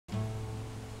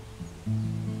My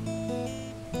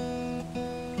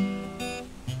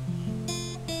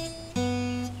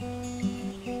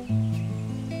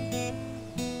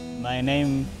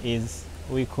name is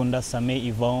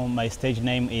Sammy Yvon. My stage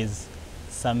name is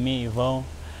Sammy Yvon.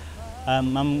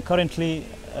 I'm currently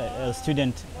a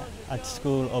student at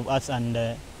School of Arts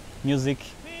and Music.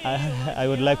 I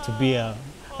would like to be an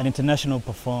international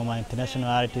performer, international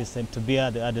artist, and to be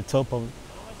at the top of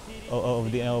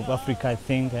Africa, I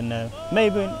think, and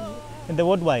maybe in the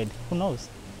worldwide. Who knows?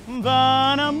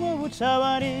 I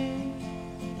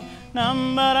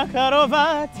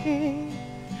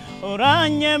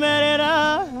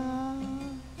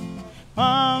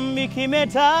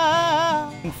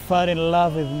fell in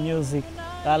love with music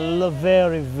a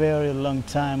very long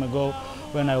time ago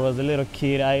when I was a little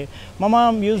kid. My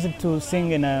mom used to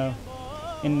sing in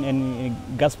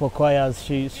gospel choirs.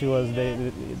 She was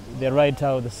the writer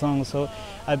of the song, so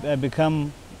I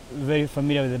become very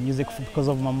familiar with the music because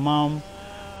of my mom.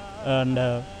 And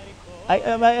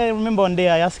I remember one day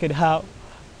I asked her, "How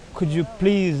could you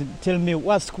please tell me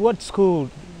what school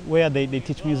where they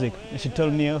teach music?" And she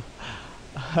told me, "Oh,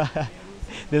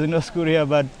 there's no school here,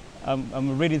 but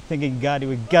I'm really thanking God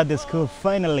we got the school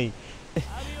finally."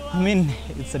 I mean,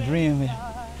 it's a dream.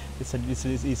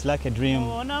 It's like a dream.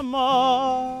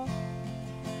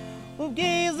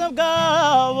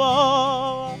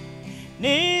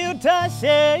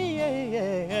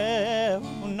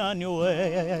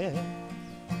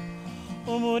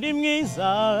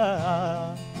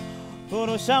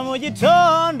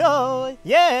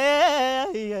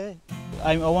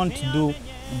 I want to do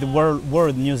the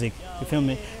world music, you feel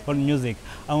me? World music.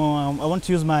 I want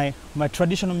to use my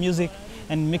traditional music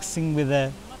and mixing with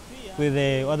the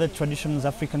other traditions,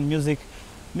 African music,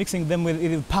 mixing them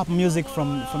with pop music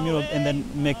from Europe, and then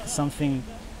make something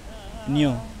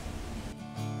new.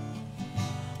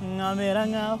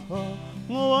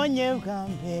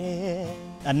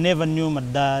 I never knew my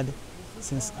dad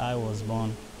since I was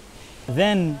born.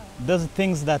 Then those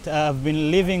things that I've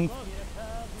been living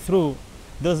through,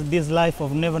 this life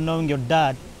of never knowing your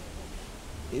dad,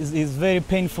 is very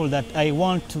painful, that I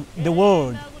want the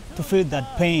world to feel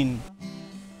that pain.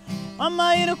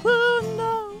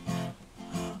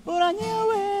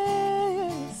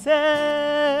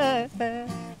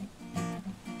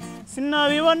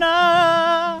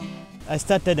 I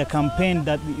started a campaign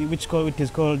which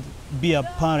is called Be a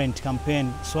Parent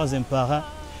campaign, Sois un parent,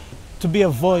 to be a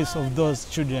voice of those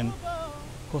children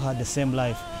who had the same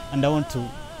life, and I want to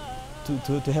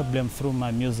help them through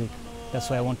my music. That's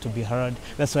why I want to be heard.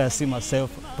 That's why I see myself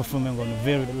performing on a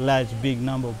very large, big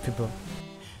number of people.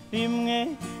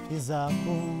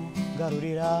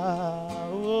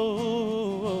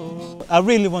 I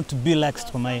really want to be like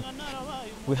Stromae.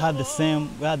 We had the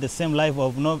same life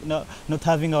of not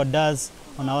having our dads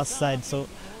on our side. So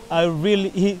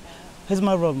he's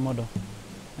my role model,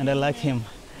 and I like him.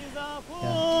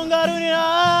 Yeah.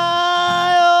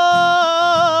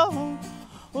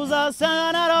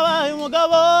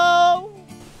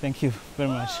 Thank you very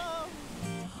much.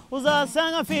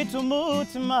 Uzasanga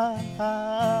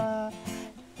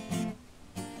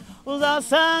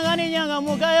ni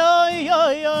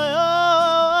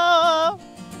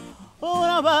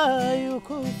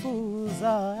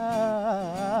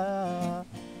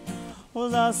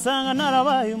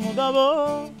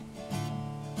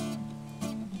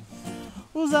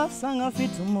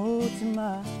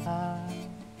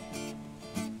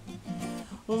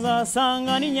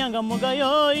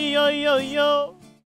nyangamugayo yo.